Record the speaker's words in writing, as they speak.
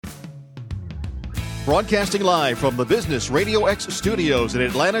Broadcasting live from the Business Radio X studios in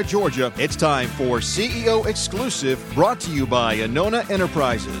Atlanta, Georgia, it's time for CEO Exclusive, brought to you by Anona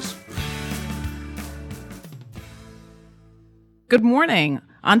Enterprises. Good morning.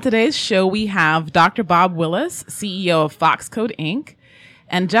 On today's show, we have Dr. Bob Willis, CEO of Foxcode, Inc.,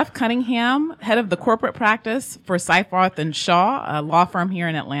 and Jeff Cunningham, head of the corporate practice for Seyfarth and Shaw, a law firm here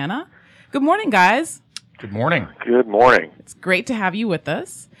in Atlanta. Good morning, guys. Good morning. Good morning. It's great to have you with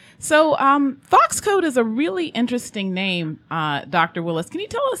us. So Foxcode is a really interesting name, Dr. Willis. Can you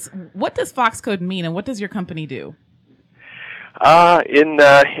tell us, what does Foxcode mean and what does your company do? In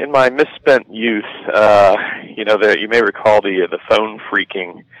my misspent youth, you may recall the phone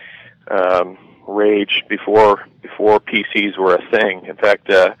phreaking rage before PCs were a thing. In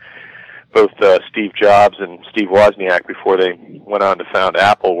fact, both Steve Jobs and Steve Wozniak, before they went on to found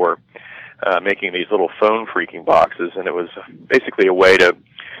Apple, were making these little phone phreaking boxes, and it was basically a way to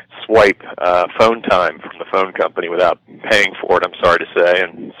swipe phone time from the phone company without paying for it, I'm sorry to say.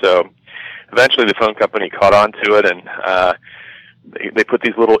 And so eventually the phone company caught on to it, and they put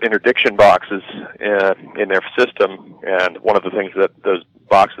these little interdiction boxes in their system, and one of the things that those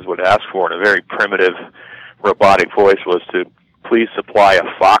boxes would ask for in a very primitive robotic voice was to please supply a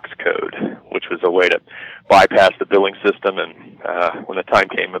Fox code, which was a way to bypass the billing system. And when the time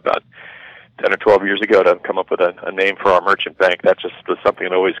came about 10 or 12 years ago to come up with a name for our merchant bank, that just was something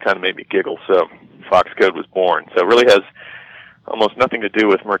that always kind of made me giggle. So Foxcode was born. So it really has almost nothing to do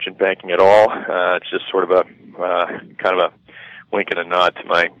with merchant banking at all. It's just sort of a kind of a wink and a nod to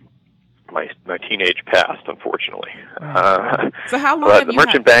my teenage past, unfortunately. So how long have you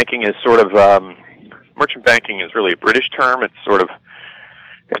merchant banking is sort of merchant banking is really a British term. It's sort of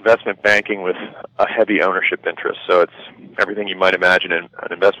investment banking with a heavy ownership interest. So it's everything you might imagine an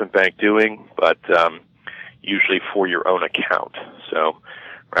investment bank doing, but usually for your own account. So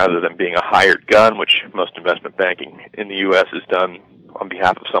rather than being a hired gun, which most investment banking in the U.S. is done on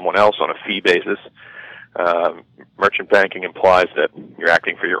behalf of someone else on a fee basis, merchant banking implies that you're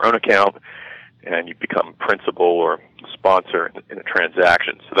acting for your own account and you become principal or sponsor in a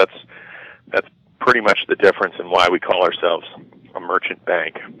transaction. So that's pretty much the difference in why we call ourselves a merchant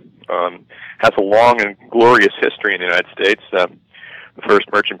bank. Has a long and glorious history in the United States. The first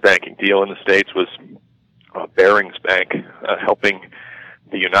merchant banking deal in the States was Barings Bank helping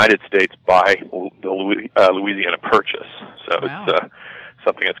the United States buy the Louisiana Purchase. So wow. It's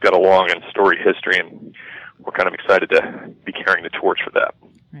something that's got a long and storied history, and we're kind of excited to be carrying the torch for that.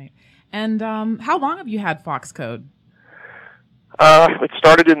 Right. And how long have you had Foxcode? It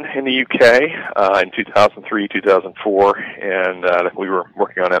started in the UK in 2003, 2004, and we were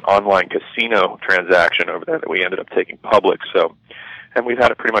working on an online casino transaction over there that we ended up taking public. So, and we've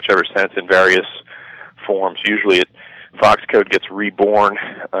had it pretty much ever since in various forms. Usually Foxcode gets reborn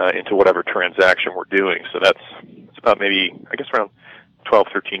into whatever transaction we're doing. So it's about maybe, I guess, around 12,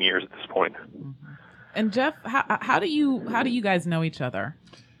 13 years at this point. Mm-hmm. And Jeff, how do you guys know each other?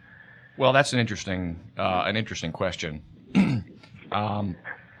 Well, that's an interesting question.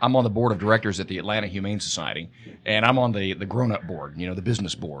 I'm on the board of directors at the Atlanta Humane Society, and I'm on the grown-up board, the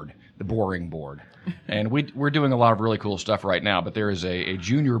business board, the boring board. And we're doing a lot of really cool stuff right now, but there is a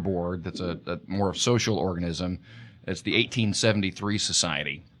junior board that's a more social organism. It's the 1873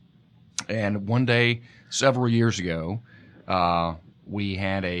 Society. And one day, several years ago, we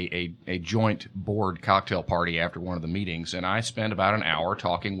had a joint board cocktail party after one of the meetings, and I spent about an hour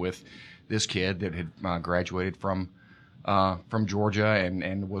talking with this kid that had graduated from Georgia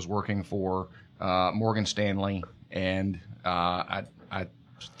and was working for Morgan Stanley, and I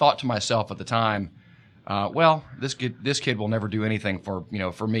thought to myself at the time, well, this kid will never do anything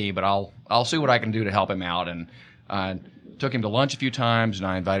for me, but I'll see what I can do to help him out. And I took him to lunch a few times, and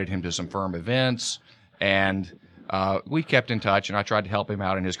I invited him to some firm events, and we kept in touch, and I tried to help him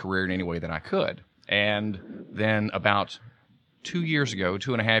out in his career in any way that I could. And then about 2.5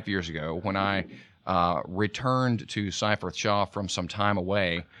 years ago, when I returned to Seyfarth Shaw from some time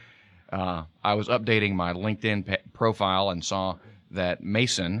away, I was updating my LinkedIn profile and saw that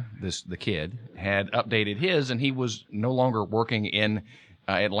Mason, the kid, had updated his, and he was no longer working in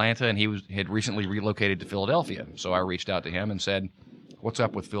Atlanta, and he had recently relocated to Philadelphia. So I reached out to him and said, "What's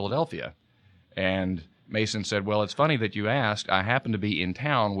up with Philadelphia?" And Mason said, "Well, it's funny that you asked. I happen to be in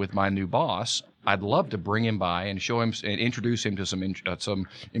town with my new boss. I'd love to bring him by and show him and introduce him to some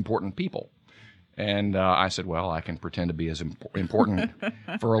important people." And I said, "Well, I can pretend to be as important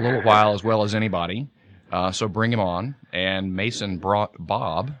for a little while as well as anybody. So bring him on." And Mason brought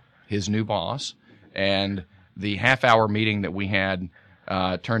Bob, his new boss, and the half-hour meeting that we had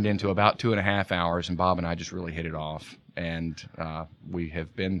turned into about 2.5 hours, and Bob and I just really hit it off. and we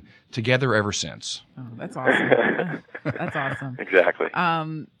have been together ever since. Oh, that's awesome. That's awesome. Exactly.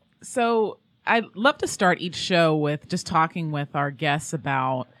 So I'd love to start each show with just talking with our guests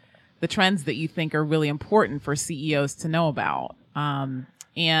about the trends that you think are really important for CEOs to know about.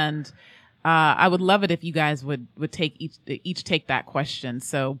 And I would love it if you guys would take each take that question.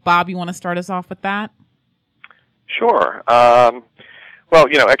 So, Bob, you want to start us off with that? Sure. Well,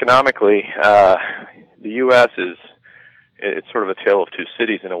 economically, the U.S. it's sort of a tale of two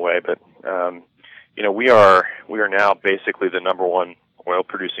cities in a way, but we are now basically the number one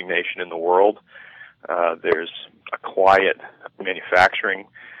oil-producing nation in the world. There's a quiet manufacturing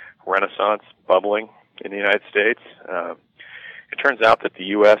renaissance bubbling in the United States. It turns out that the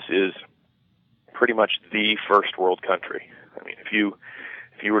U.S. is pretty much the first world country. I mean, if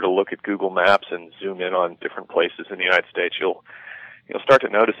you were to look at Google Maps and zoom in on different places in the United States, you'll start to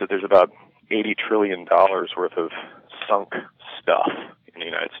notice that there's about $80 trillion worth of sunk stuff in the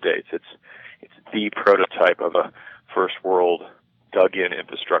United States. It's the prototype of a first world dug-in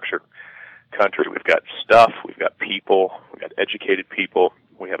infrastructure country. We've got stuff, we've got people, we've got educated people,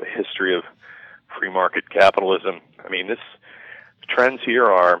 we have a history of free market capitalism. I mean, the trends here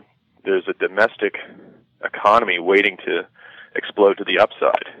are there's a domestic economy waiting to explode to the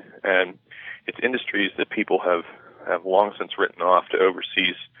upside, and it's industries that people have long since written off to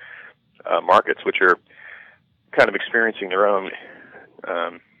overseas markets, which are kind of experiencing their own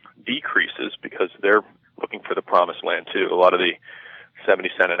decreases because they're looking for the promised land too. A lot of the 70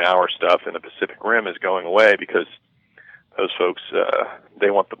 cent an hour stuff in the Pacific Rim is going away because those folks, they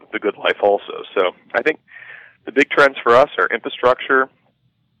want the good life also. So I think the big trends for us are infrastructure,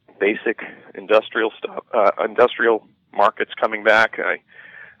 basic industrial stuff, industrial markets coming back.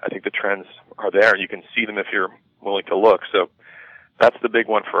 I think the trends are there. You can see them if you're willing to look. So that's the big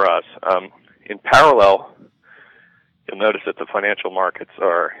one for us. In parallel, you'll notice that the financial markets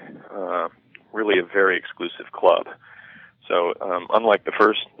are really a very exclusive club. So unlike the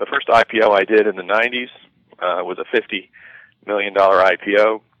first IPO I did in the 90s was a $50 million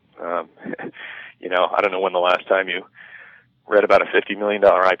IPO. I don't know when the last time you read about a $50 million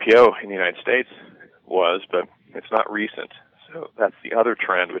IPO in the United States was, but it's not recent. So that's the other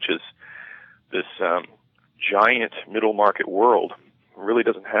trend, which is this giant middle market world really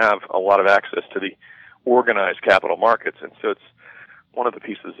doesn't have a lot of access to the organized capital markets, and so it's one of the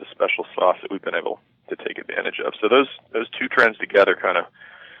pieces of special sauce that we've been able to take advantage of. So those two trends together kind of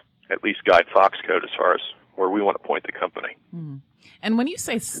at least guide Foxcode as far as where we want to point the company. Mm-hmm. And when you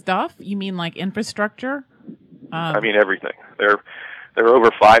say stuff, you mean like infrastructure? I mean everything. There are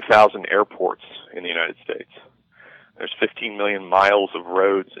over 5,000 airports in the United States. There's 15 million miles of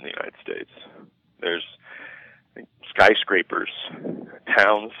roads in the United States. There's skyscrapers,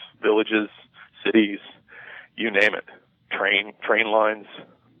 towns, villages, cities, you name it. Train lines,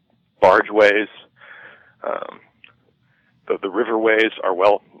 bargeways. The riverways are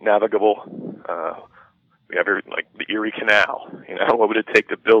well navigable. We have like the Erie Canal. What would it take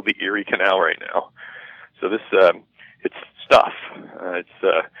to build the Erie Canal right now? So this, it's stuff. It's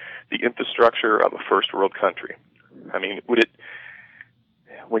the infrastructure of a first world country. I mean,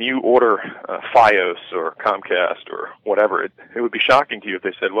 when you order Fios or Comcast or whatever, it would be shocking to you if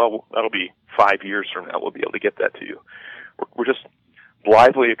they said, well, that'll be 5 years from now, we'll be able to get that to you. We're just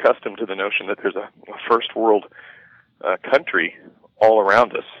blithely accustomed to the notion that there's a first world country all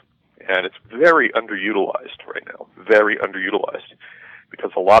around us, and it's very underutilized right now, very underutilized,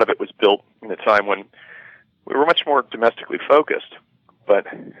 because a lot of it was built in a time when we were much more domestically focused, but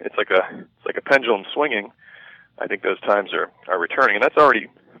it's like a pendulum swinging. I think those times are returning, and that's already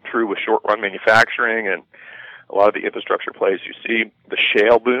true with short-run manufacturing and a lot of the infrastructure plays you see. The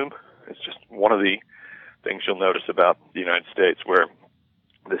shale boom is just one of the things you'll notice about the United States, where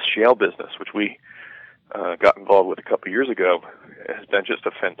this shale business, which we got involved with a couple of years ago, has been just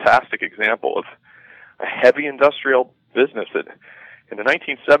a fantastic example of a heavy industrial business that in the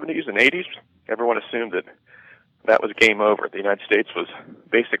 1970s and 80s, everyone assumed that was game over. The United States was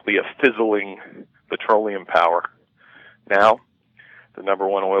basically a fizzling petroleum power. Now, the number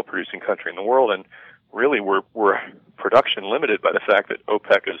one oil-producing country in the world, and really we're production limited by the fact that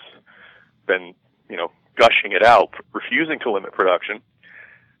OPEC has been, gushing it out, refusing to limit production.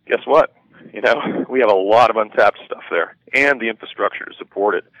 Guess what? We have a lot of untapped stuff there, and the infrastructure to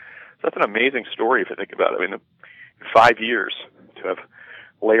support it. So that's an amazing story if you think about it. I mean, in 5 years to have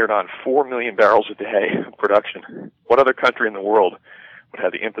layered on 4 million barrels a day of production. What other country in the world would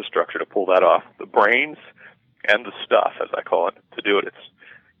have the infrastructure to pull that off? The brains and the stuff, as I call it, to do it.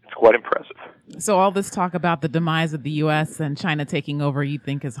 It's quite impressive. So all this talk about the demise of the U.S. and China taking over, you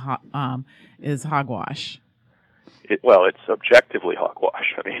think is hogwash? it's objectively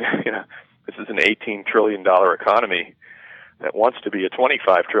hogwash. I mean, this is an $18 trillion economy that wants to be a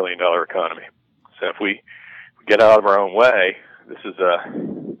 $25 trillion economy. So if we get out of our own way, this is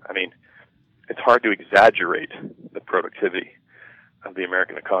it's hard to exaggerate the productivity of the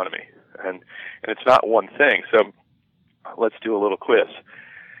American economy. And it's not one thing. So let's do a little quiz.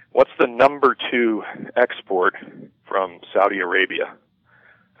 What's the number 2 export from Saudi Arabia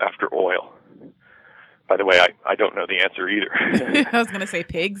after oil? By the way, I don't know the answer either. I was going to say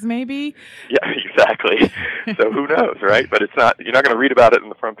pigs, maybe. Yeah, exactly. So who knows, right? But it's not. You're not going to read about it in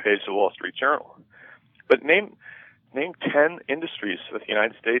the front page of the Wall Street Journal. But name 10 industries that the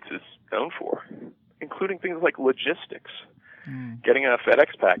United States is known for, including things like logistics, getting a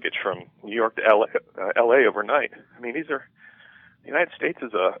FedEx package from New York to LA overnight. I mean, the United States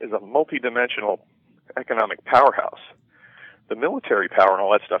is a multidimensional economic powerhouse. The military power and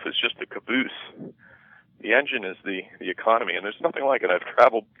all that stuff is just the caboose. The engine is the economy, and there's nothing like it. I've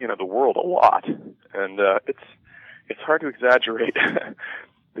traveled, the world a lot, and it's hard to exaggerate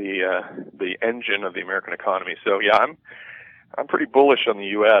the engine of the American economy. So yeah, I'm pretty bullish on the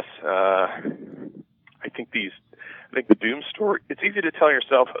U.S. I think the doom story. It's easy to tell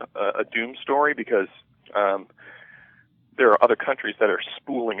yourself a doom story because there are other countries that are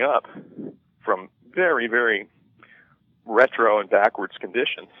spooling up from very, very retro and backwards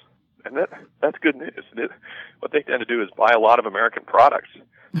conditions. And that's good news. What they tend to do is buy a lot of American products.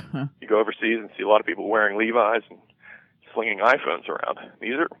 You go overseas and see a lot of people wearing Levi's and slinging iPhones around.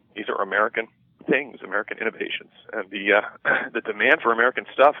 These are American things, American innovations, and the demand for American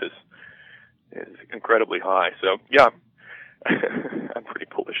stuff is incredibly high. So yeah, I'm pretty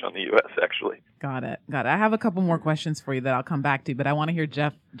bullish on the U.S. actually. Got it. I have a couple more questions for you that I'll come back to, but I want to hear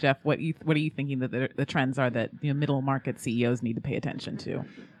Jeff. What are you thinking that the trends are that middle market CEOs need to pay attention to?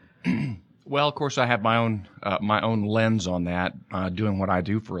 Well, of course, I have my own lens on that, doing what I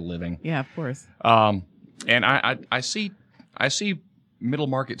do for a living. Yeah, of course. And I see middle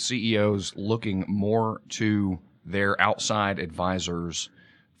market CEOs looking more to their outside advisors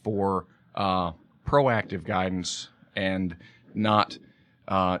for proactive guidance and not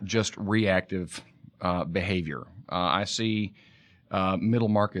just reactive behavior. I see middle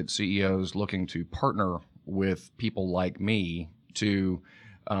market CEOs looking to partner with people like me to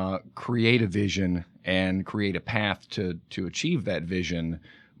create a vision and create a path to achieve that vision,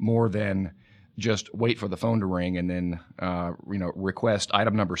 more than just wait for the phone to ring and then request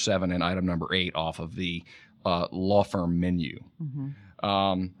item number 7 and item number 8 off of the law firm menu.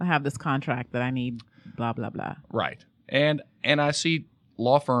 I have this contract that I need, blah blah blah. Right, and I see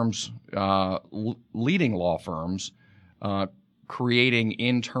law firms, leading law firms, creating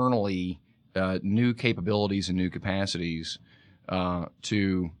internally new capabilities and new capacities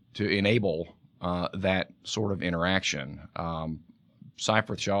to enable that sort of interaction.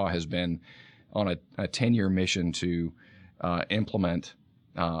 Seyfarth Shaw has been on a 10-year mission to implement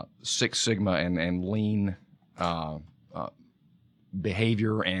Six Sigma and lean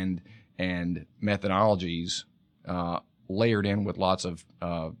behavior and methodologies layered in with lots of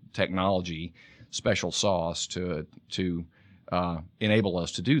technology, special sauce to enable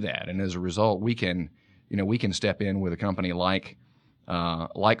us to do that. And as a result, we can step in with a company like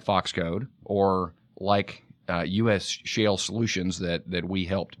Foxcode or like U.S. Shale Solutions that we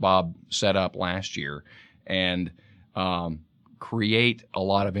helped Bob set up last year, and create a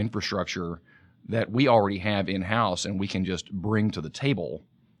lot of infrastructure that we already have in-house, and we can just bring to the table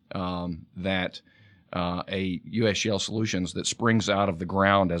that a U.S. Shale Solutions that springs out of the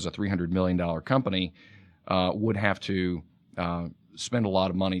ground as a $300 million company would have to spend a lot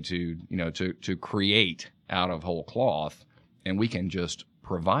of money to create out of whole cloth, and we can just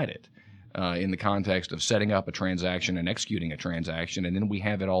provide it in the context of setting up a transaction and executing a transaction, and then we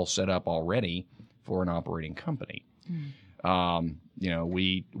have it all set up already for an operating company.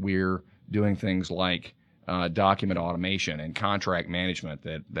 We're doing things like document automation and contract management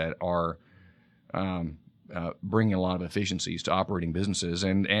that are bringing a lot of efficiencies to operating businesses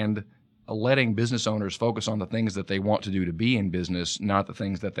and letting business owners focus on the things that they want to do to be in business, not the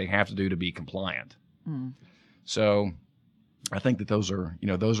things that they have to do to be compliant. So I think that those are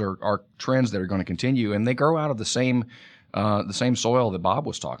trends that are going to continue, and they grow out of the same soil that Bob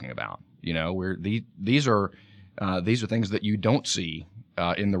was talking about. Where these are things that you don't see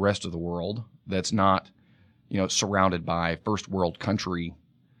in the rest of the world. That's not surrounded by first world country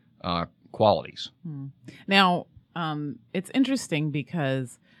qualities. Now, it's interesting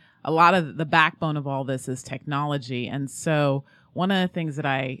because a lot of the backbone of all this is technology, and so one of the things that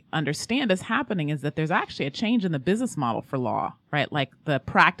I understand is happening is that there's actually a change in the business model for law, right? Like the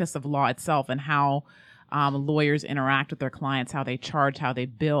practice of law itself and how lawyers interact with their clients, how they charge, how they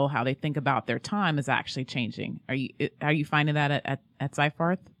bill, how they think about their time is actually changing. Are you finding that at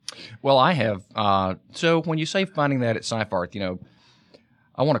Seyfarth? Well, I have. So when you say finding that at Seyfarth,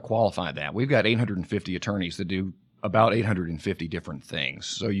 I want to qualify that. We've got 850 attorneys that do about 850 different things.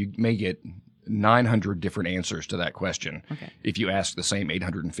 So you may get 900 different answers to that question if you ask the same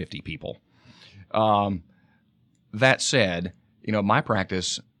 850 people. That said, my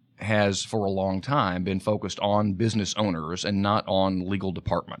practice has for a long time been focused on business owners and not on legal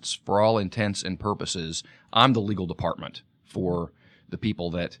departments. For all intents and purposes, I'm the legal department for the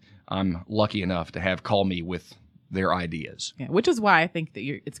people that I'm lucky enough to have call me with their ideas. Yeah, which is why I think that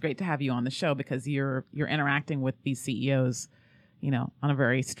it's great to have you on the show, because you're interacting with these CEOs, on a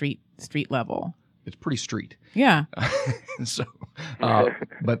very street level. It's pretty street. Yeah. So,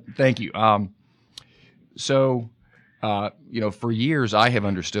 but thank you. For years I have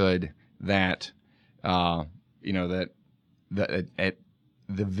understood that, that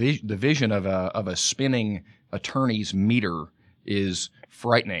the vision of a spinning attorney's meter is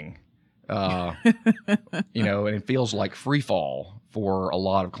frightening. And it feels like free fall for a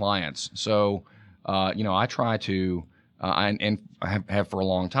lot of clients. So, I try to, and I have for a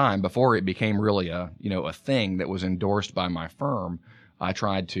long time before it became really a thing that was endorsed by my firm. I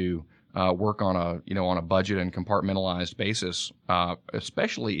tried to work on a budget and compartmentalized basis,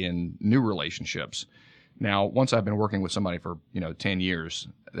 especially in new relationships. Now, once I've been working with somebody for 10 years,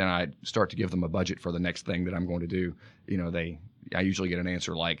 then I start to give them a budget for the next thing that I'm going to do. I usually get an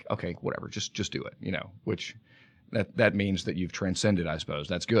answer like, okay, whatever, just do it, which that means that you've transcended, I suppose.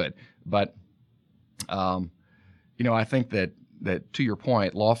 That's good. But, I think that to your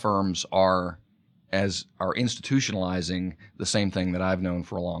point, law firms are institutionalizing the same thing that I've known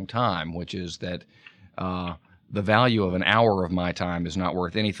for a long time, which is that the value of an hour of my time is not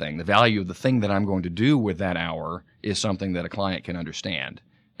worth anything. The value of the thing that I'm going to do with that hour is something that a client can understand.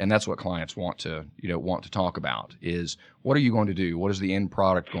 And that's what clients want to talk about is, what are you going to do? What is the end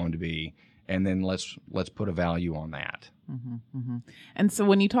product going to be? And then let's put a value on that. Mm-hmm, mm-hmm. And so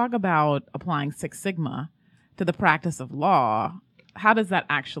when you talk about applying Six Sigma to the practice of law, how does that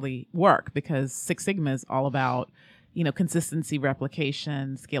actually work? Because Six Sigma is all about, consistency,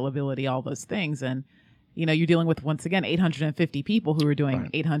 replication, scalability, all those things. And, you're dealing with, once again, 850 people who are doing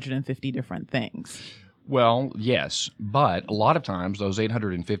 850 different things. Well, yes, but a lot of times those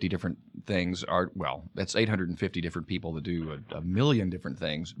 850 different things that's 850 different people that do a million different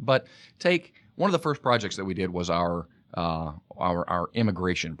things. But take one of the first projects that we did was our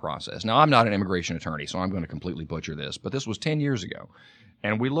immigration process. Now, I'm not an immigration attorney, so I'm going to completely butcher this, but this was 10 years ago.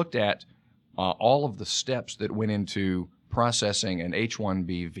 And we looked at all of the steps that went into processing an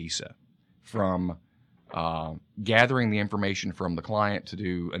H-1B visa, from gathering the information from the client to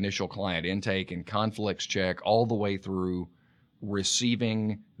do initial client intake and conflicts check, all the way through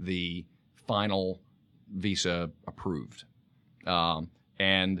receiving the final visa approved.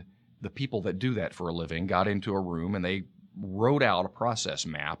 And the people that do that for a living got into a room and they wrote out a process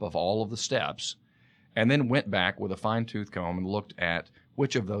map of all of the steps, and then went back with a fine-tooth comb and looked at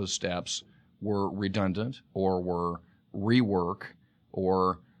which of those steps were redundant or were rework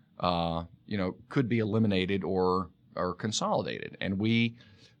or could be eliminated or consolidated. And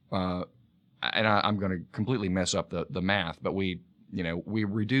I'm going to completely mess up the math, but we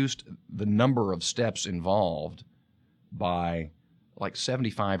reduced the number of steps involved by like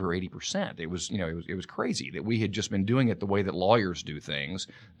 75 or 80%. It was crazy that we had just been doing it the way that lawyers do things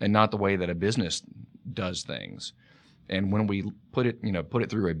and not the way that a business does things. And when we put it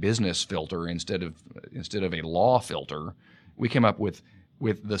through a business filter instead of a law filter, we came up with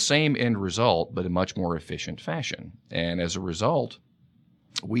the same end result, but a much more efficient fashion. And as a result,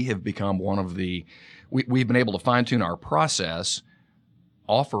 we have become we've been able to fine-tune our process,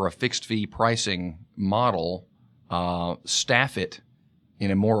 offer a fixed fee pricing model, staff it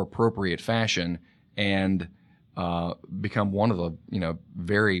in a more appropriate fashion, and become one of the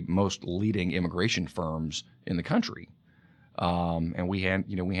very most leading immigration firms in the country. And we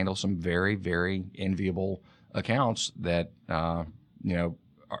handle some very, very enviable accounts that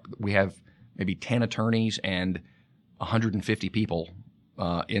we have maybe 10 attorneys and 150 people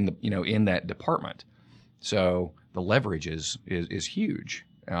in that department. So the leverage is huge,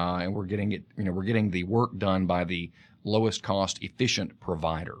 and we're getting the work done by the lowest cost efficient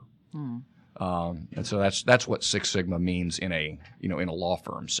provider. And so that's what Six Sigma means in a law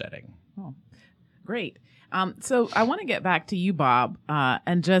firm setting. Oh, great. So I want to get back to you, Bob,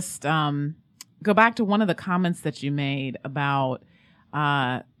 and just go back to one of the comments that you made about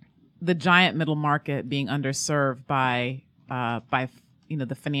the giant middle market being underserved by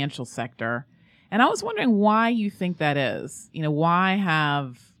the financial sector. And I was wondering why you think that is. Why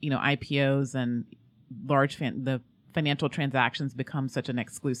have, IPOs and the financial transactions become such an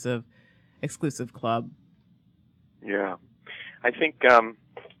exclusive club? Yeah. I think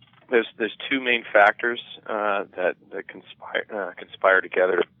there's two main factors that conspire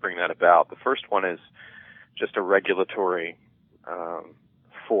together to bring that about. The first one is just a regulatory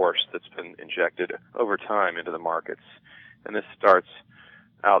force that's been injected over time into the markets, and this starts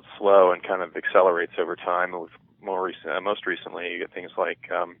out slow and kind of accelerates over time. With most recently, you get things like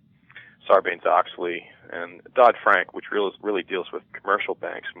Sarbanes-Oxley and Dodd-Frank, which really deals with commercial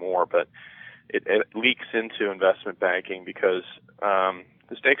banks more, but it leaks into investment banking because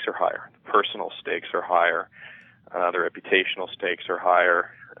the stakes are higher. The personal stakes are higher. The reputational stakes are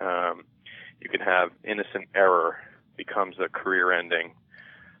higher. You can have innocent error becomes a career-ending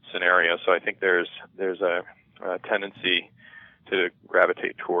scenario. So I think there's a tendency to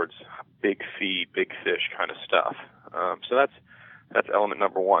gravitate towards big fee, big fish kind of stuff. So that's element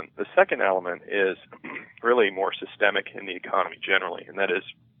number one. The second element is really more systemic in the economy generally, and that is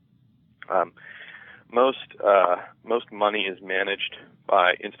most money is managed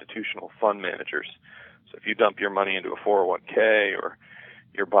by institutional fund managers. So if you dump your money into a 401k, or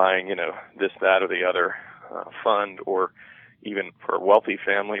you're buying, this, that, or the other fund, or even for wealthy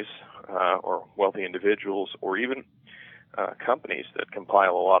families or wealthy individuals, or even companies that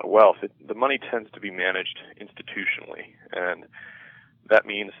compile a lot of wealth, the money tends to be managed institutionally, and that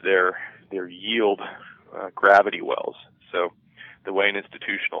means they're yield gravity wells. So the way an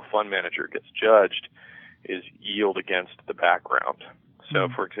institutional fund manager gets judged is yield against the background. So,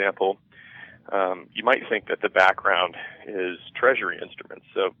 for example, you might think that the background is treasury instruments.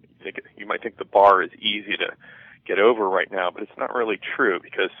 So you might think the bar is easy to get over right now, but it's not really true,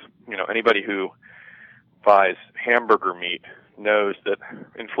 because anybody who buys hamburger meat knows that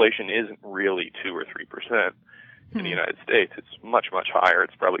inflation isn't really 2 or 3% in the United States. It's much, much higher.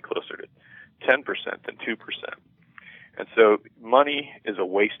 It's probably closer to 10% than 2%. And so money is a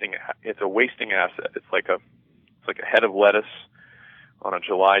wasting asset. It's like a head of lettuce on a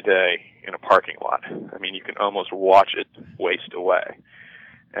July day in a parking lot. I mean, you can almost watch it waste away.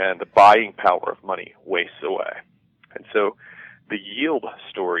 And the buying power of money wastes away. And so the yield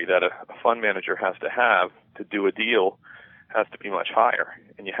story that a fund manager has to do a deal has to be much higher.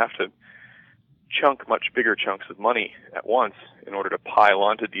 And you have to chunk much bigger chunks of money at once in order to pile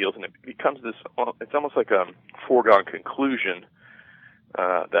onto deals. And it becomes it's almost like a foregone conclusion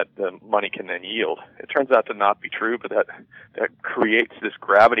that the money can then yield. It turns out to not be true, but that creates this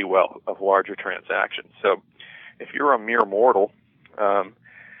gravity well of larger transactions. So if you're a mere mortal,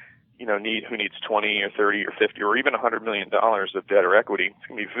 who needs 20 or 30 or 50 or even $100 million of debt or equity, it's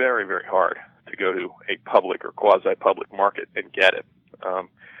going to be very, very hard to go to a public or quasi-public market and get it.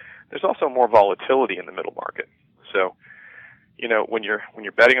 There's also more volatility in the middle market. So, when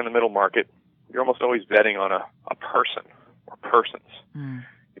you're betting on the middle market, you're almost always betting on a person or persons.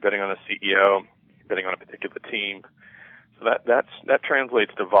 You're betting on a CEO, you're betting on a particular team. So that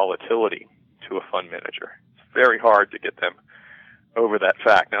translates to volatility to a fund manager. It's very hard to get them over that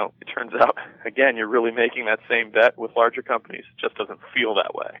fact. Now, it turns out, again, you're really making that same bet with larger companies. It just doesn't feel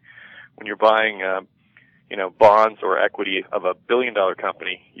that way. When you're buying, bonds or equity of $1 billion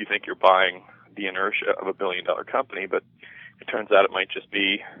company, you think you're buying the inertia of $1 billion company, but it turns out it might just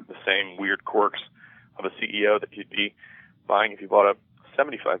be the same weird quirks of a CEO that you'd be buying if you bought a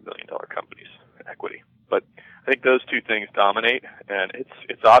 $75 million company's equity. But I think those two things dominate, and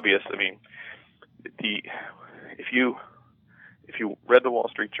it's obvious. I mean, if you read the Wall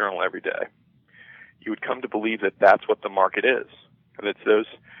Street Journal every day, you would come to believe that that's what the market is, and it's those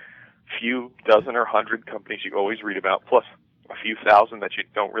few dozen or 100 companies you always read about, plus a few thousand that you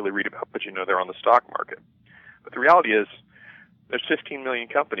don't really read about, but they're on the stock market. But the reality is, there's 15 million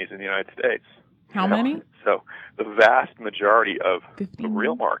companies in the United States. How many? So the vast majority of the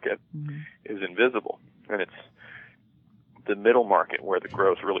real market is invisible, and it's the middle market where the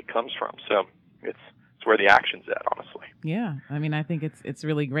growth really comes from. So it's where the action's at, honestly. Yeah, I mean, I think it's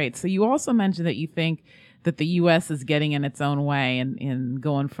really great. So you also mentioned that you think that the U.S. is getting in its own way in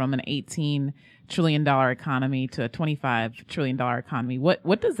going from an $18 trillion economy to a $25 trillion economy.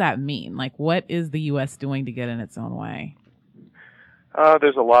 What does that mean? Like, what is the U.S. doing to get in its own way?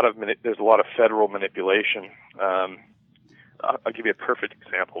 There's a lot of federal manipulation. I'll give you a perfect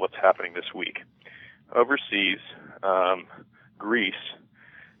example of what's happening this week. Overseas, Greece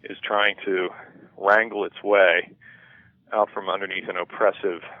is trying to wrangle its way out from underneath an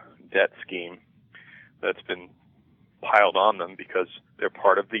oppressive debt scheme that's been piled on them because they're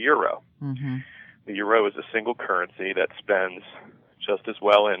part of the euro. Mm-hmm. The euro is a single currency that spends just as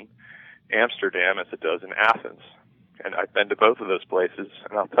well in Amsterdam as it does in Athens. And I've been to both of those places,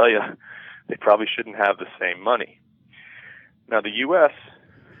 and I'll tell you, they probably shouldn't have the same money. Now, the U.S.,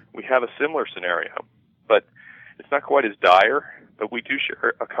 we have a similar scenario, but it's not quite as dire, but we do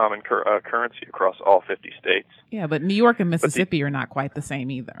share a common currency across all 50 states. Yeah, but New York and Mississippi are not quite the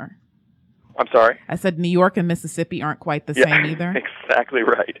same either. I'm sorry? I said New York and Mississippi aren't quite the same either. Exactly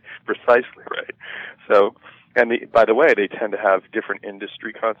right. Precisely right. So, by the way, they tend to have different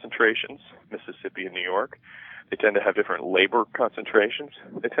industry concentrations, Mississippi and New York. They tend to have different labor concentrations.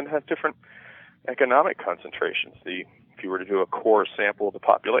 They tend to have different economic concentrations. If you were to do a core sample of the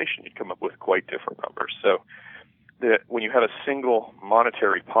population, you'd come up with quite different numbers. So when you have a single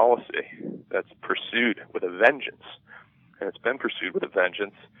monetary policy that's pursued with a vengeance, and it's been pursued with a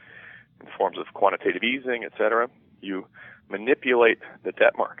vengeance in forms of quantitative easing, et cetera, you manipulate the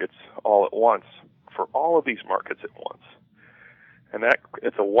debt markets all at once for all of these markets at once. And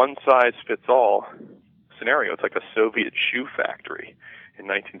it's a one-size-fits-all scenario. It's like the Soviet shoe factory in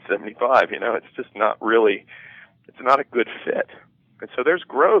 1975. It's just not really, it's not a good fit. And so there's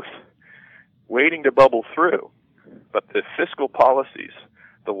growth waiting to bubble through. But the fiscal policies,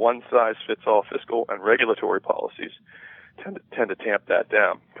 the one-size-fits-all fiscal and regulatory policies, tend to tamp that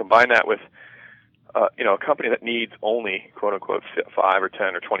down. Combine that with, a company that needs only, quote-unquote, $5 or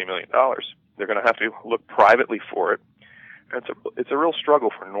 $10 or $20 million. They're going to have to look privately for it. And it's a real struggle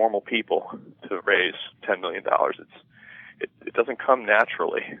for normal people to raise $10 million. It doesn't come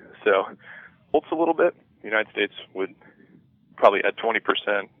naturally. So it's a little bit. The United States would probably at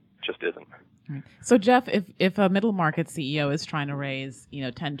 20%, just isn't. So Jeff, if a middle market CEO is trying to raise,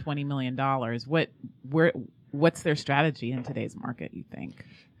 $10, $20 million, what's their strategy in today's market, you think?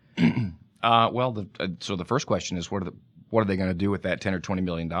 So the first question is, what are they going to do with that $10 or $20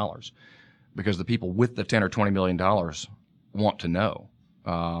 million? Because the people with the $10 or $20 million want to know,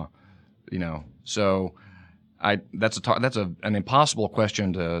 So that's an impossible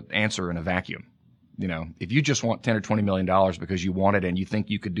question to answer in a vacuum. If you just want $10 or $20 million because you want it and you think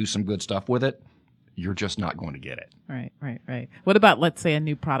you could do some good stuff with it, you're just not going to get it. Right. What about, let's say, a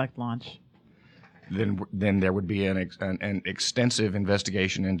new product launch? Then there would be an extensive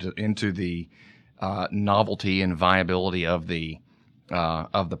investigation into the novelty and viability of the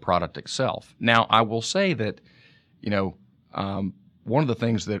product itself. Now, I will say that, one of the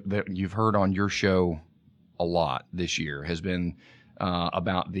things that you've heard on your show a lot this year has been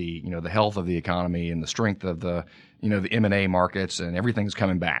about the health of the economy and the strength of the M&A markets, and everything's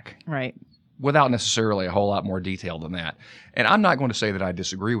coming back. Right. Without necessarily a whole lot more detail than that. And I'm not going to say that I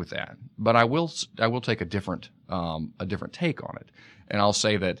disagree with that, but I will take a different take on it. And I'll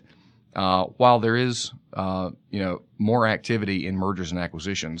say that while there is more activity in mergers and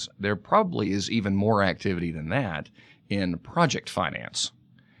acquisitions, there probably is even more activity than that in project finance.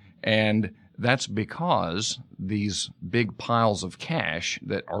 And that's because these big piles of cash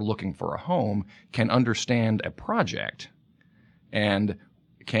that are looking for a home can understand a project, and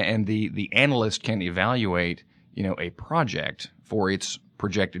the analyst can evaluate a project for its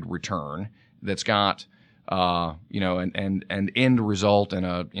projected return that's got an end result and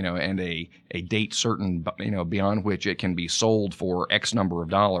a date certain beyond which it can be sold for X number of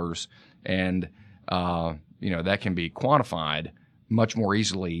dollars, and that can be quantified much more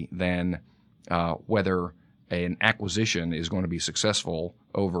easily than whether an acquisition is going to be successful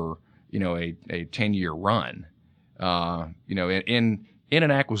over a 10-year run. In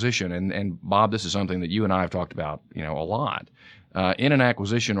an acquisition, and Bob, this is something that you and I have talked about, a lot. In an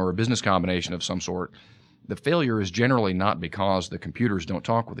acquisition or a business combination of some sort, the failure is generally not because the computers don't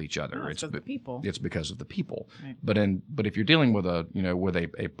talk with each other. No, it's because of the people. It's because of the people. Right. But if you're dealing with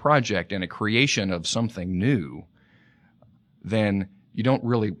a project and a creation of something new, then you don't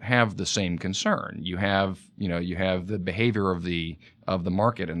really have the same concern. You have the behavior of the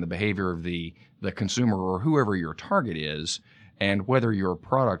market and the behavior of the consumer or whoever your target is, and whether your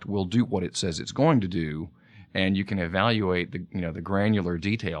product will do what it says it's going to do, and you can evaluate the granular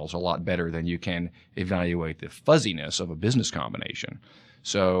details a lot better than you can evaluate the fuzziness of a business combination.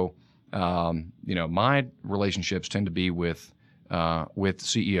 So, my relationships tend to be with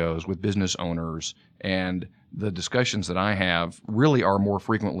CEOs, with business owners, and the discussions that I have really are more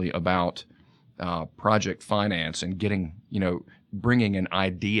frequently about project finance and bringing an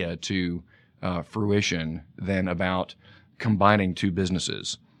idea to fruition than about combining two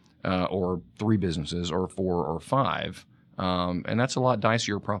businesses, or three businesses, or four or five. And that's a lot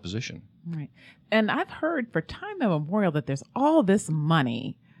dicier proposition. Right. And I've heard for time immemorial that there's all this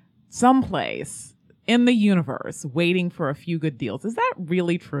money someplace in the universe waiting for a few good deals. Is that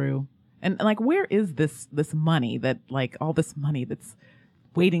really true? And where is this money all this money that's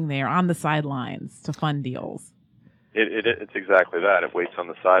waiting there on the sidelines to fund deals. It's exactly that. It waits on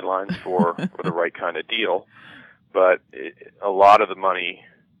the sidelines for the right kind of deal, but a lot of the money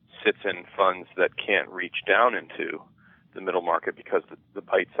sits in funds that can't reach down into the middle market because the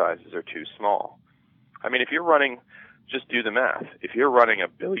bite sizes are too small. I mean, if you're running, just do the math. If you're running $1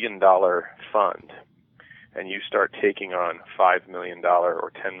 billion fund and you start taking on $5 million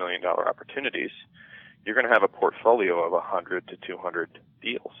or $10 million opportunities, you're going to have a portfolio of 100 to 200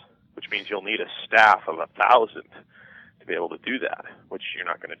 deals, which means you'll need a staff of 1,000 to be able to do that, which you're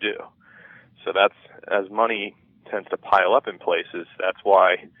not going to do. So that's, as money tends to pile up in places, that's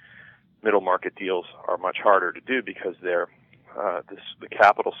why middle market deals are much harder to do, because the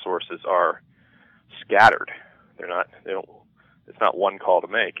capital sources are scattered. It's not one call to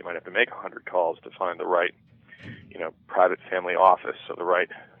make. You might have to make 100 calls to find the right, private family office or the right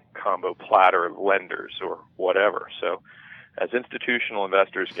combo platter of lenders or whatever. So as institutional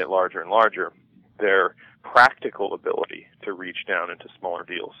investors get larger and larger, their practical ability to reach down into smaller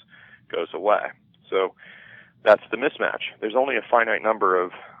deals goes away. So that's the mismatch. There's only a finite number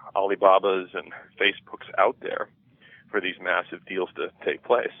of Alibabas and Facebooks out there for these massive deals to take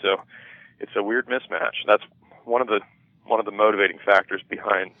place. So it's a weird mismatch. That's one of the motivating factors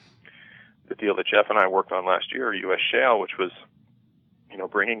behind the deal that Jeff and I worked on last year, U.S. Shale, which was,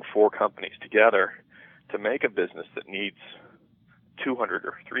 bringing 4 companies together to make a business that needs $200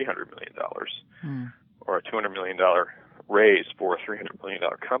 or $300 million, or a $200 million raise for a $300 million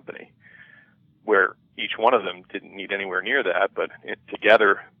company, where each one of them didn't need anywhere near that, but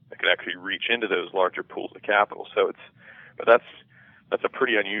together they could actually reach into those larger pools of capital. So that's a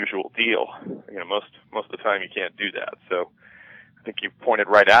pretty unusual deal. Most of the time you can't do that. So I think you pointed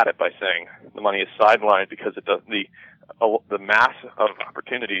right at it by saying the money is sidelined because it does the mass of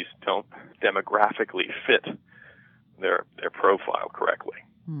opportunities don't demographically fit their profile correctly.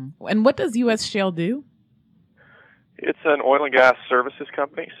 And what does U.S. Shale do? It's an oil and gas services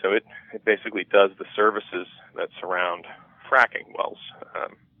company, so it basically does the services that surround fracking wells.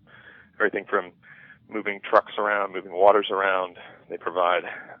 Everything from moving trucks around, moving waters around. They provide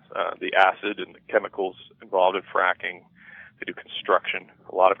the acid and the chemicals involved in fracking. They do construction,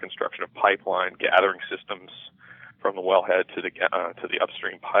 a lot of construction of pipeline gathering systems from the wellhead to the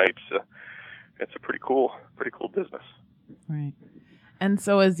upstream pipes. It's a pretty cool business. Right. And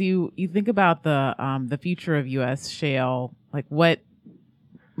so as you think about the future of U.S. shale, like what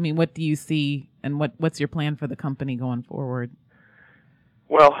do you see, and what's your plan for the company going forward?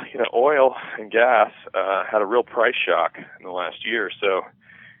 Well, oil and gas had a real price shock in the last year, so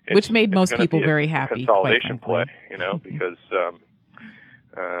which made most people very happy. Consolidation play, because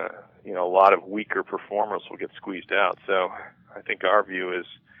a lot of weaker performers will get squeezed out. So I think our view is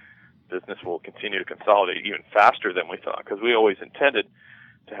business will continue to consolidate even faster than we thought, because we always intended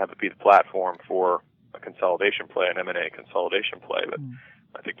to have it be the platform for a consolidation play, an M&A consolidation play. But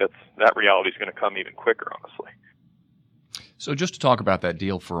I think that reality is going to come even quicker, honestly. So just to talk about that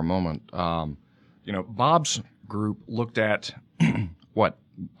deal for a moment, Bob's group looked at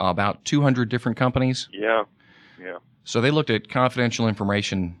about 200 different companies? Yeah. So they looked at confidential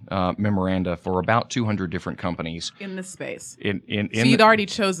information memoranda for about 200 different companies in this space. So you'd already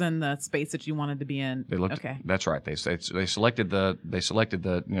chosen the space that you wanted to be in. They looked. Okay. That's right. They selected the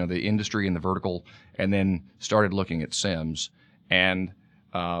the industry and the vertical, and then started looking at SIMs. And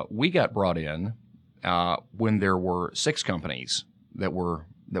we got brought in when there were 6 companies that were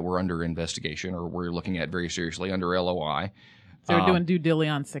under investigation, or we're looking at very seriously under LOI. So we're doing due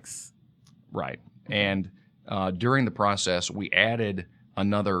diligence on 6. Right. And during the process, we added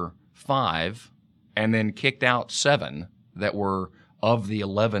another 5 and then kicked out 7 that were of the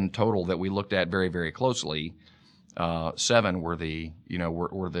 11 total that we looked at very, very closely. 7 were the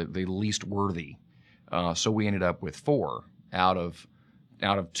least worthy. So we ended up with 4 out of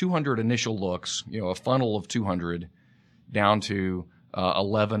 200 initial looks, a funnel of 200 down to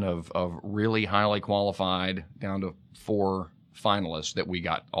 11 of really highly qualified, down to 4 finalists that we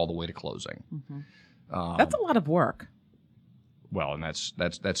got all the way to closing. Mm-hmm. That's a lot of work. Well, and that's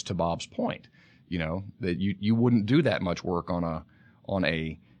to Bob's point, that you wouldn't do that much work on a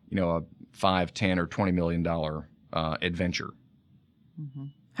 $5, $10, or $20 million adventure. Mm-hmm.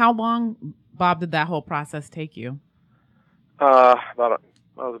 How long, Bob, did that whole process take you? It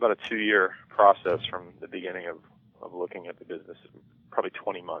was about a 2-year process from the beginning of looking at the business. Probably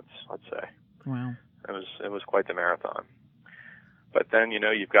 20 months, I'd say. Wow. It was quite the marathon. But then,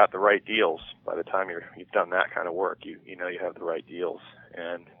 you've got the right deals. By the time you've done that kind of work, you have the right deals.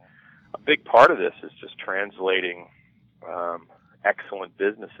 And a big part of this is just translating excellent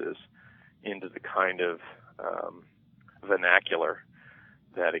businesses into the kind of vernacular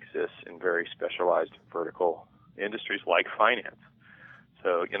that exists in very specialized vertical industries like finance.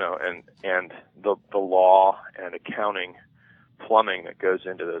 So, and the law and accounting plumbing that goes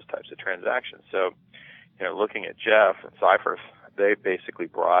into those types of transactions. So, looking at Jeff and Cypress, they basically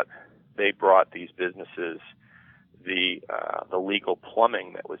brought these businesses the legal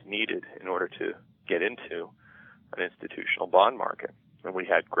plumbing that was needed in order to get into an institutional bond market. And we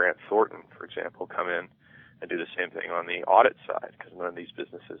had Grant Thornton, for example, come in and do the same thing on the audit side, because none of these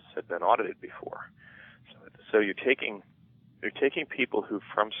businesses had been audited before. So you're taking people who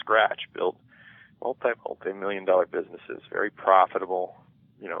from scratch built multi-million dollar businesses, very profitable,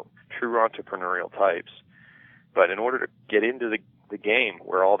 true entrepreneurial types. But in order to get into the game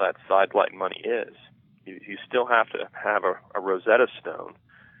where all that sideline money is, you still have to have a Rosetta Stone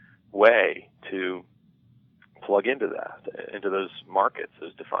way to plug into those markets,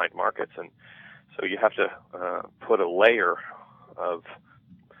 those defined markets. And so you have to put a layer of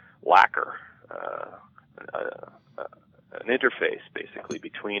lacquer, an interface basically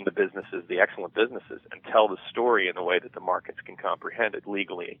between the businesses, the excellent businesses, and tell the story in a way that the markets can comprehend it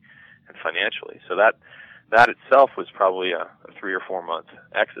legally and financially. So that itself was probably a 3 or 4 month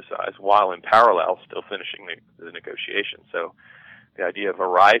exercise, while in parallel still finishing the negotiation. So the idea of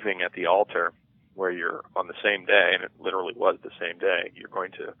arriving at the altar where you're on the same day, and it literally was the same day, you're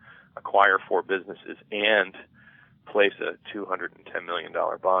going to acquire 4 businesses and place a $210 million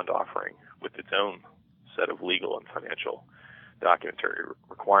bond offering with its own set of legal and financial documentary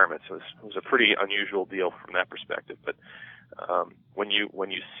requirements. It was a pretty unusual deal from that perspective. But when you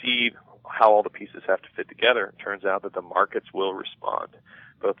see how all the pieces have to fit together, it turns out that the markets will respond.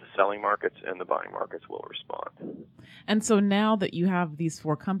 Both the selling markets and the buying markets will respond. And so now that you have these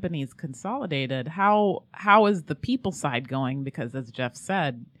 4 companies consolidated, how is the people side going? Because as Jeff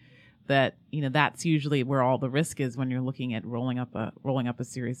said, that that's usually where all the risk is when you're looking at rolling up a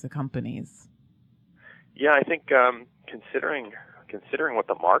series of companies. Yeah, I think considering what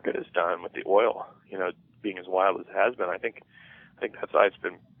the market has done with the oil, being as wild as it has been, I think that side's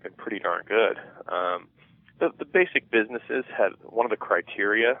been pretty darn good. The basic businesses had one of the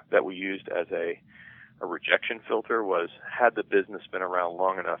criteria that we used as a rejection filter was, had the business been around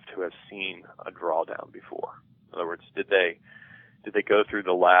long enough to have seen a drawdown before? In other words, did they go through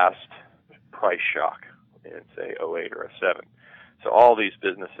the last price shock in, say, 08 or 07? So all these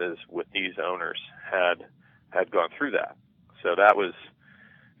businesses with these owners had gone through that. So that was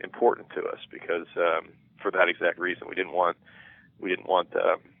important to us because for that exact reason, we didn't want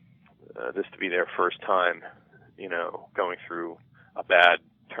this to be their first time, going through a bad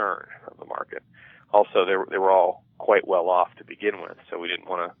turn of the market. Also, they were all quite well off to begin with, so we didn't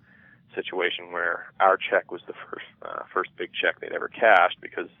want a situation where our check was the first big check they'd ever cashed,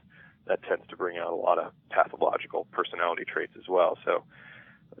 because that tends to bring out a lot of pathological personality traits as well. So,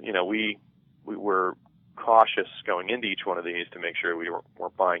 we were cautious going into each one of these to make sure we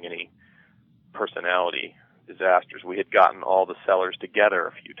weren't buying any personality disasters. We had gotten all the sellers together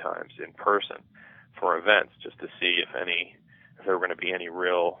a few times in person for events just to see if there were going to be any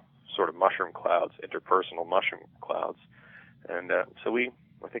real sort of mushroom clouds, interpersonal mushroom clouds. And so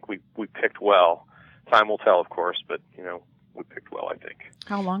I think we picked well. Time will tell, of course, but we picked well, I think.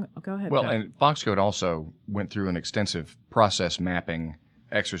 How long? Oh, go ahead. Well, Jeff. and Foxcode also went through an extensive process mapping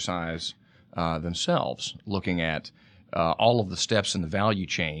exercise themselves, looking at all of the steps in the value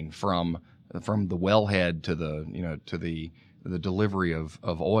chain from the wellhead to the delivery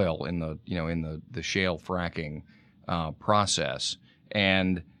of oil in the shale fracking process.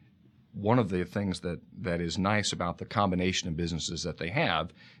 And one of the things that is nice about the combination of businesses that they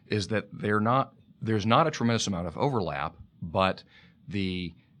have is that there's not a tremendous amount of overlap, but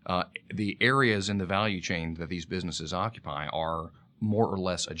the areas in the value chain that these businesses occupy are more or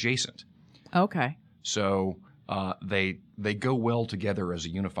less adjacent. Okay. So they go well together as a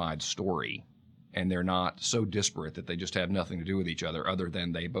unified story, and they're not so disparate that they just have nothing to do with each other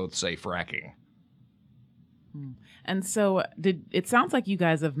than they both say fracking. And so it sounds like you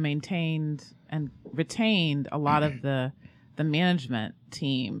guys have maintained and retained a lot of the management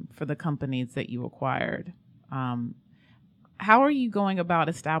team for the companies that you acquired. How are you going about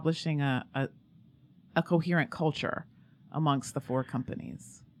establishing a coherent culture amongst the 4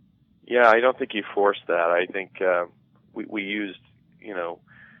 companies? Yeah, I don't think you forced that. I think we used,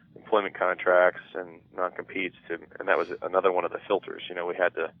 employment contracts and non-competes and that was another one of the filters. We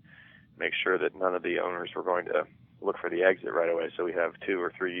had to make sure that none of the owners were going to look for the exit right away. So we have 2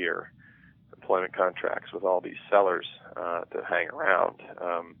 or 3 year employment contracts with all these sellers to hang around.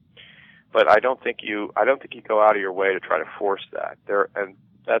 But I don't think you go out of your way to try to force that. And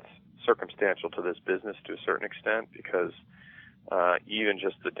that's circumstantial to this business to a certain extent, because even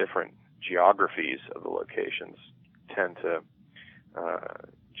just the different geographies of the locations tend to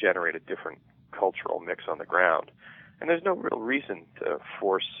generate a different cultural mix on the ground. And there's no real reason to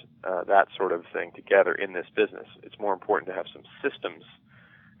force that sort of thing together in this business. It's more important to have some systems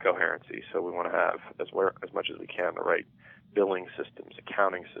coherency. So we want to have, as much as we can, the right billing systems,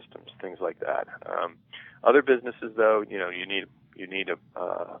 accounting systems, things like that. Other businesses, though, you need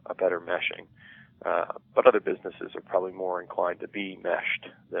a better meshing. But other businesses are probably more inclined to be meshed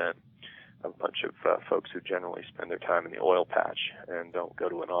than a bunch of folks who generally spend their time in the oil patch and don't go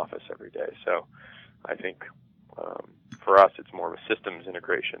to an office every day. So I think for us, it's more of a systems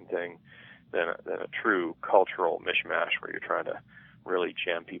integration thing than a true cultural mishmash where you're trying to really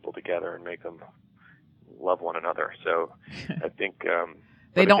jam people together and make them love one another. So I think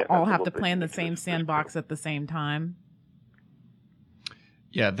they don't all have to play in the same sandbox at the same time.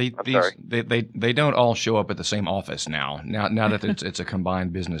 Yeah, they don't all show up at the same office now. Now that it's a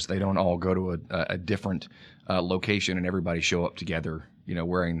combined business, they don't all go to a different location and everybody show up together.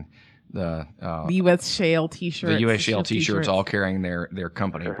 Wearing the U.S. Shale T-shirts. The U.S. Shale T-shirts, all carrying their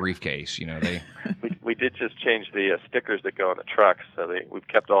company briefcase. We did just change the stickers that go on the trucks. So we've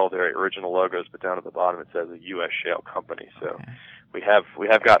kept all their original logos, but down at the bottom it says a U.S. Shale Company. So okay. we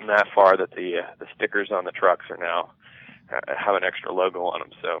have gotten that far that the stickers on the trucks are now have an extra logo on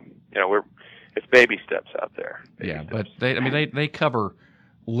them. So it's baby steps out there. But they cover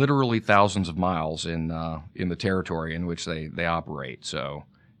literally thousands of miles in the territory in which they operate. So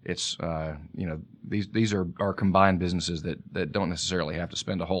it's these are combined businesses that don't necessarily have to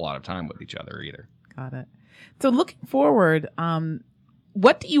spend a whole lot of time with each other either. Got it. So looking forward,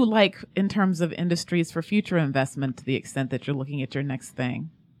 what do you like in terms of industries for future investment to the extent that you're looking at your next thing?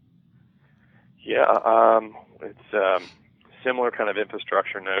 Yeah, it's similar kind of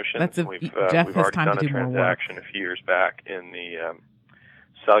infrastructure notion. We've already done a transaction a few years back in the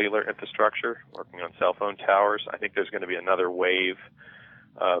cellular infrastructure, working on cell phone towers. I think there's going to be another wave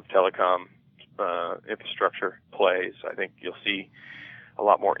of telecom infrastructure plays. I think you'll see a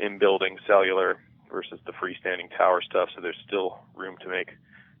lot more in-building cellular versus the freestanding tower stuff, so there's still room to make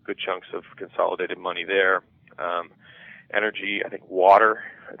good chunks of consolidated money there. Energy, I think water,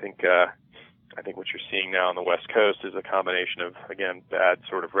 I think what you're seeing now on the West Coast is a combination of, again, bad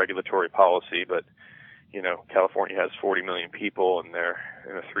sort of regulatory policy, but, California has 40 million people and they're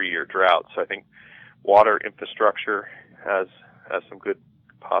in a 3-year drought. So I think water infrastructure has some good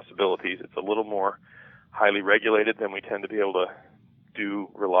possibilities. It's a little more highly regulated than we tend to be able to do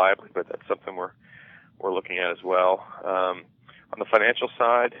reliably, but that's something we're looking at as well. On the financial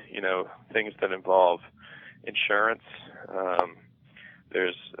side, things that involve insurance,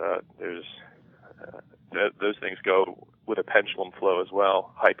 those things go with a pendulum flow as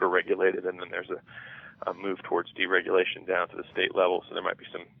well, hyper-regulated, and then there's a move towards deregulation down to the state level, so there might be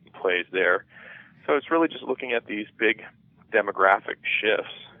some plays there. So it's really just looking at these big demographic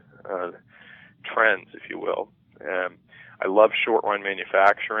shifts, trends, if you will. I love short-run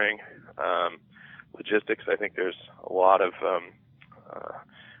manufacturing. Logistics, I think there's a lot of,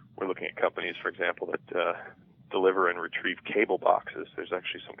 we're looking at companies, for example, that deliver and retrieve cable boxes. There's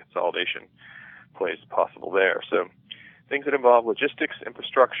actually some consolidation plays possible there. So things that involve logistics,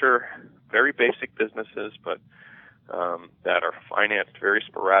 infrastructure, very basic businesses, but that are financed very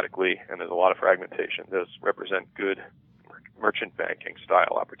sporadically, and there's a lot of fragmentation. Those represent good merchant banking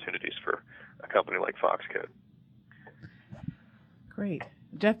style opportunities for a company like Foxcode. Great.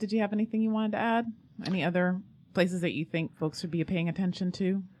 Jeff, did you have anything you wanted to add? Any other places that you think folks should be paying attention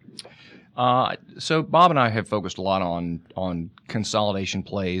to? So Bob and I have focused a lot on consolidation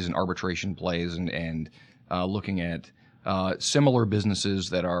plays and arbitration plays and looking at similar businesses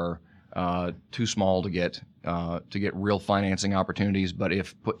that are too small to get real financing opportunities, but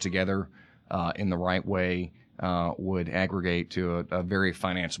if put together in the right way, would aggregate to a very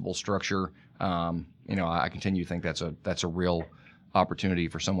financeable structure. I continue to think that's a real opportunity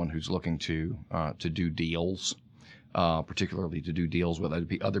for someone who's looking to do deals. Particularly to do deals with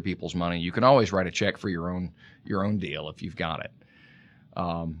other people's money. You can always write a check for your own deal if you've got it.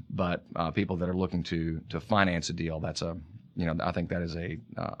 But people that are looking to finance a deal, I think that is a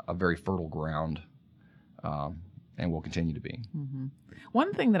very fertile ground, and will continue to be. Mm-hmm.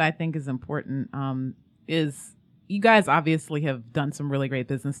 One thing that I think is important is you guys obviously have done some really great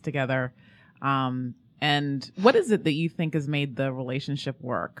business together. And what is it that you think has made the relationship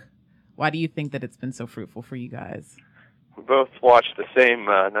work? Why do you think that it's been so fruitful for you guys? We both watched the same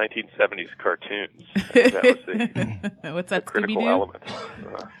 1970s cartoons. That was What's that, critical Scooby-Doo? element.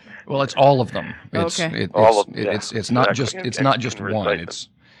 Well, it's all of them. Okay. All of them, it's not just one.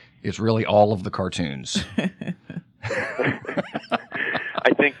 It's really all of the cartoons.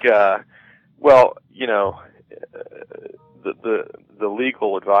 I think, well, you know, the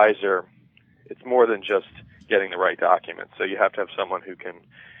legal advisor, it's more than just getting the right documents. So you have to have someone who can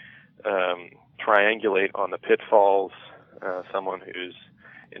triangulate on the pitfalls, someone who's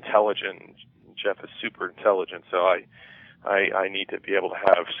intelligent. Jeff is super intelligent, so I need to be able to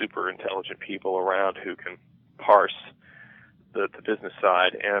have super intelligent people around who can parse the business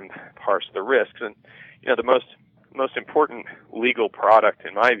side and parse the risks. And you know, the most important legal product,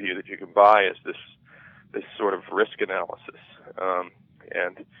 in my view, that you can buy is this sort of risk analysis.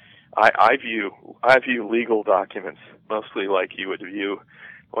 And I view legal documents mostly like you would view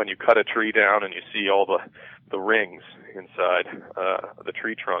when you cut a tree down and you see all the rings inside the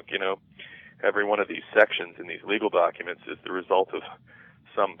tree trunk. You know, every one of these sections in these legal documents is the result of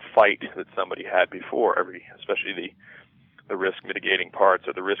some fight that somebody had before. Especially the risk mitigating parts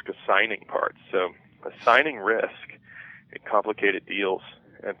or the risk assigning parts. So assigning risk in complicated deals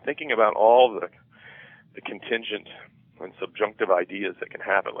and thinking about all the contingent and subjunctive ideas that can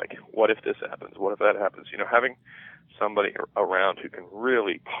happen, like what if this happens, what if that happens, you know, having somebody around who can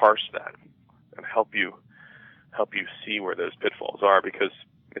really parse that and help you see where those pitfalls are, because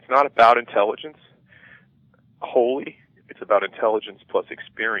it's not about intelligence wholly, it's about intelligence plus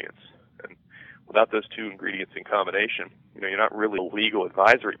experience. And without those two ingredients in combination, you know, you're not really a legal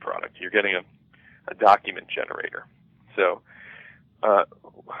advisory product, you're getting a document generator. So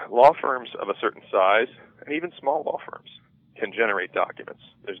law firms of a certain size, and even small law firms, can generate documents.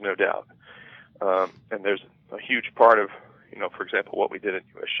 There's no doubt. And there's a huge part of, you know, for example, what we did at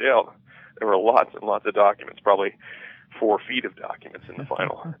U.S. Shale. There were lots and lots of documents, probably 4 feet of documents in the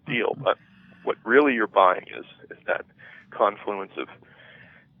final deal. But what really you're buying is that confluence of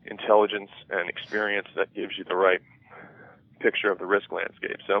intelligence and experience that gives you the right picture of the risk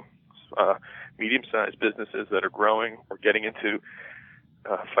landscape. So medium-sized businesses that are growing or getting into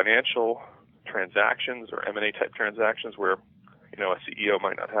financial transactions or M&A type transactions where, you know, a CEO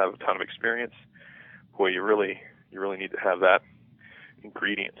might not have a ton of experience, boy, you really need to have that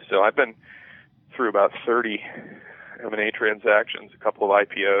ingredient. So I've been through about 30 M&A transactions, a couple of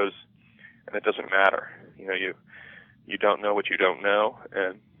IPOs, and it doesn't matter. You know, you don't know what you don't know,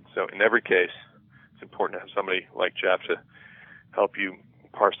 and so in every case, it's important to have somebody like Jeff to help you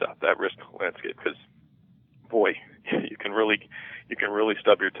parse out that risk landscape, because, boy, you can really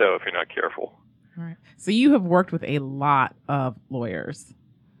stub your toe if you're not careful. All right. So you have worked with a lot of lawyers.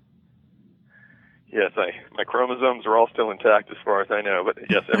 Yes, my chromosomes are all still intact as far as I know, but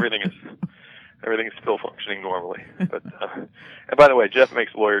yes, everything is still functioning normally. But and by the way, Jeff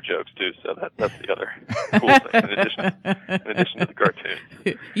makes lawyer jokes too, so that's the other cool thing in addition to the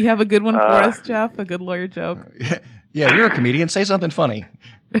cartoon. You have a good one for us, Jeff? A good lawyer joke? Yeah, you're a comedian. Say something funny.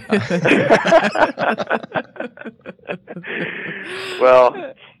 Well,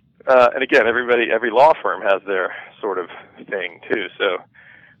 and again, every law firm has their sort of thing too. So,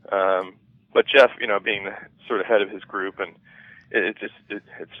 but Jeff, you know, being the sort of head of his group, and it's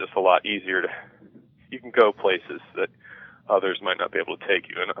just a lot easier you can go places that others might not be able to take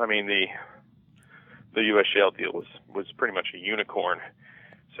you. And I mean, the U.S. Shale deal was pretty much a unicorn,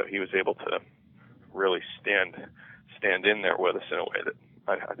 so he was able to really stand in there with us in a way that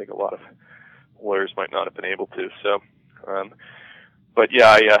I think a lot of lawyers might not have been able to. So, but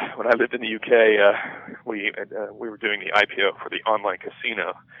yeah, when I lived in the UK, we were doing the IPO for the online casino.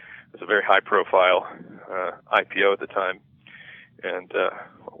 It was a very high-profile IPO at the time, and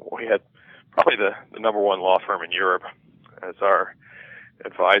we had probably the number one law firm in Europe as our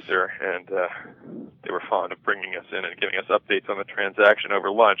advisor, and they were fond of bringing us in and giving us updates on the transaction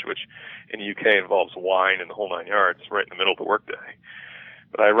over lunch, which in the UK involves wine and the whole 9 yards, right in the middle of the workday.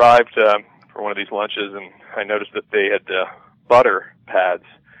 But I arrived for one of these lunches, and I noticed that they had butter pads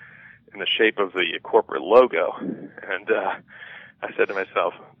in the shape of the corporate logo, and I said to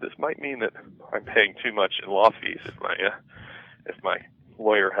myself, this might mean that I'm paying too much in law fees if my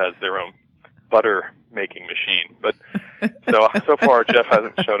lawyer has their own butter making machine. But so far Jeff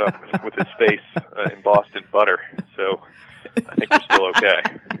hasn't showed up with his face embossed in butter, so I think we're still okay.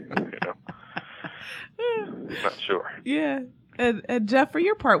 You know, not sure. Yeah. And Jeff, for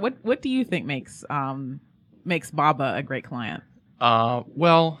your part, what do you think makes Baba a great client?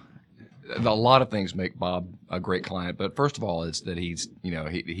 Well, a lot of things make Bob a great client, but first of all, it's that he's, you know,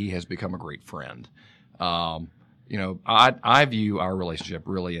 he has become a great friend. You know, I view our relationship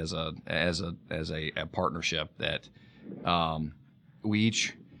really as a partnership that we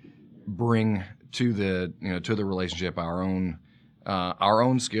each bring to the relationship our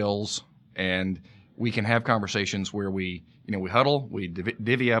own skills, and we can have conversations where we huddle, we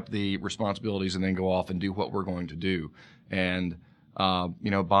divvy up the responsibilities, and then go off and do what we're going to do. And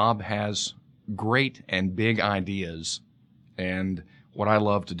Bob has great and big ideas, and what I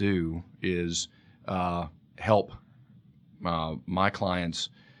love to do is help my clients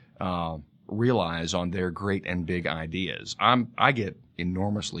realize on their great and big ideas. I get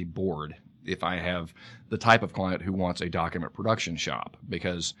enormously bored if I have the type of client who wants a document production shop,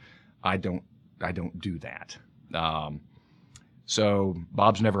 because I don't do that. So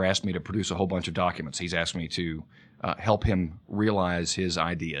Bob's never asked me to produce a whole bunch of documents. He's asked me to help him realize his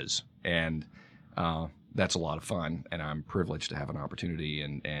ideas, and that's a lot of fun. And I'm privileged to have an opportunity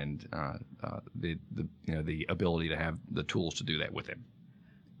and the ability to have the tools to do that with him.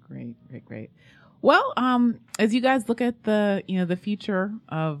 Great. Well, as you guys look at the future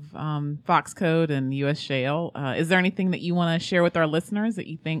of Fox Code and U.S. Shale, is there anything that you want to share with our listeners that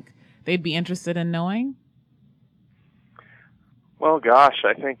you think they'd be interested in knowing? Well, gosh,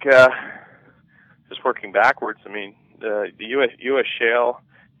 I think just working backwards. I mean, the U.S. Shale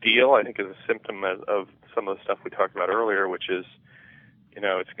deal, I think, is a symptom of some of the stuff we talked about earlier, which is,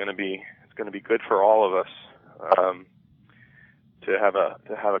 it's going to be good for all of us. To have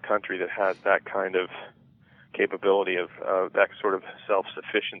a country that has that kind of capability of that sort of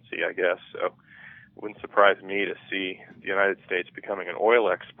self-sufficiency, I guess. So it wouldn't surprise me to see the United States becoming an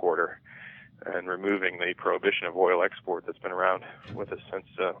oil exporter and removing the prohibition of oil export that's been around with us since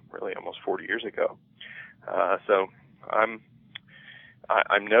really almost 40 years ago. So I'm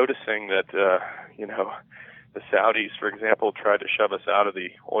noticing that the Saudis, for example, tried to shove us out of the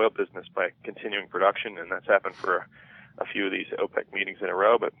oil business by continuing production, and that's happened for a few of these OPEC meetings in a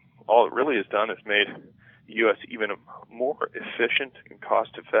row, but all it really has done is made the U.S. even a more efficient and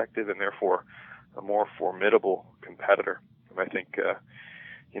cost-effective, and therefore a more formidable competitor. And I think,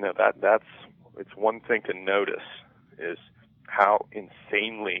 it's one thing to notice is how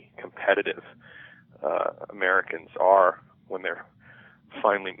insanely competitive Americans are when they're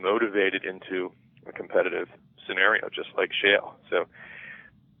finally motivated into a competitive scenario, just like shale. So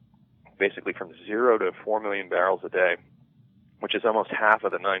basically from 0 to 4 million barrels a day, which is almost half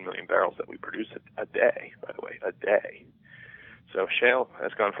of the 9 million barrels that we produce a day, by the way, a day. So shale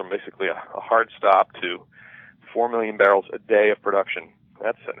has gone from basically a hard stop to 4 million barrels a day of production.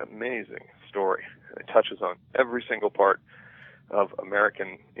 That's an amazing story. It touches on every single part of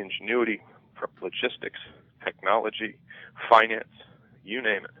American ingenuity, from logistics, technology, finance, you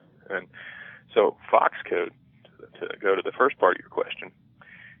name it. And so Fox Code, to go to the first part of your question,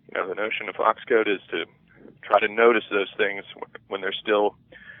 the notion of Fox Code is to try to notice those things when they're still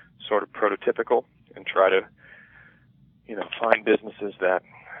sort of prototypical, and try to, find businesses that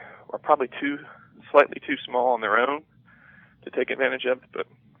are probably slightly too small on their own to take advantage of, but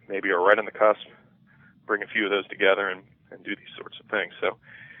maybe are right on the cusp, bring a few of those together and do these sorts of things. So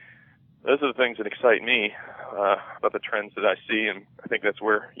those are the things that excite me about the trends that I see, and I think that's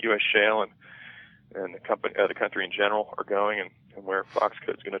where U.S. Shale and the country in general are going, and where Fox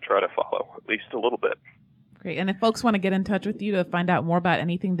Code is going to try to follow, at least a little bit. Great. And if folks want to get in touch with you to find out more about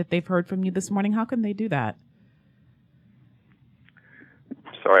anything that they've heard from you this morning, how can they do that?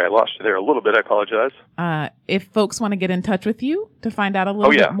 Sorry, I lost you there a little bit. I apologize. If folks want to get in touch with you to find out a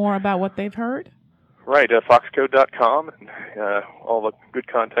little bit more about what they've heard? Right, foxcode.com, and all the good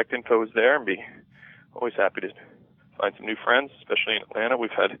contact info is there, and be always happy to find some new friends, especially in Atlanta. We've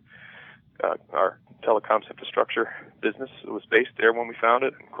had our telecoms infrastructure business was based there when we found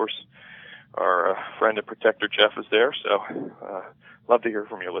it. And of course, our friend and protector, Jeff, is there. So love to hear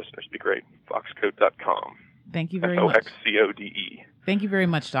from your listeners. Be great. Foxcode.com. Thank you very much. FOXCODE. Thank you very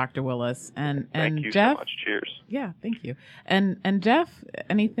much, Dr. Willis. And thank you Jeff, so much. Cheers. Yeah, thank you. And Jeff,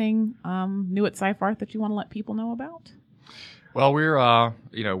 anything new at Seyfarth that you want to let people know about? Well,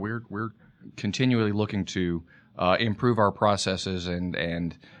 we're continually looking to improve our processes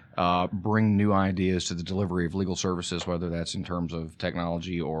and bring new ideas to the delivery of legal services, whether that's in terms of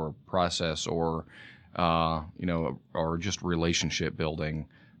technology or process or or just relationship building.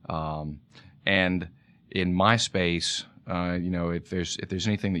 And in my space, if there's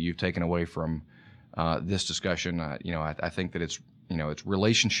anything that you've taken away from this discussion, I think that it's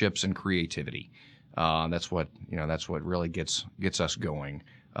relationships and creativity. That's what really gets us going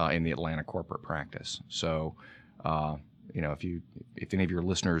in the Atlanta corporate practice. So, if any of your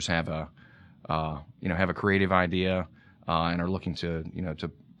listeners have a creative idea and are looking to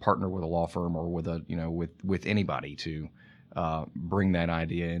partner with a law firm or with anybody to bring that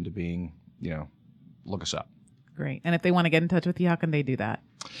idea into being, look us up. Great. And if they want to get in touch with you, how can they do that?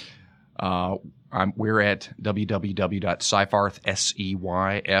 We're at www.seyfarth,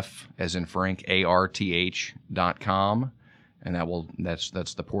 SEYF, as in Frank, ARTH.com, and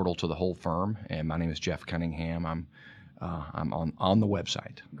that's the portal to the whole firm. And my name is Jeff Cunningham. I'm on the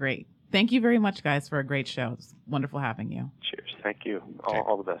website. Great. Thank you very much, guys, for a great show. It's wonderful having you. Cheers. Thank you. Okay.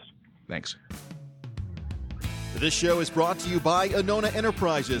 All the best. Thanks. This show is brought to you by Anona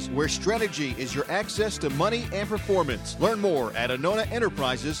Enterprises, where strategy is your access to money and performance. Learn more at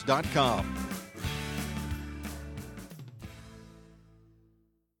AnonaEnterprises.com.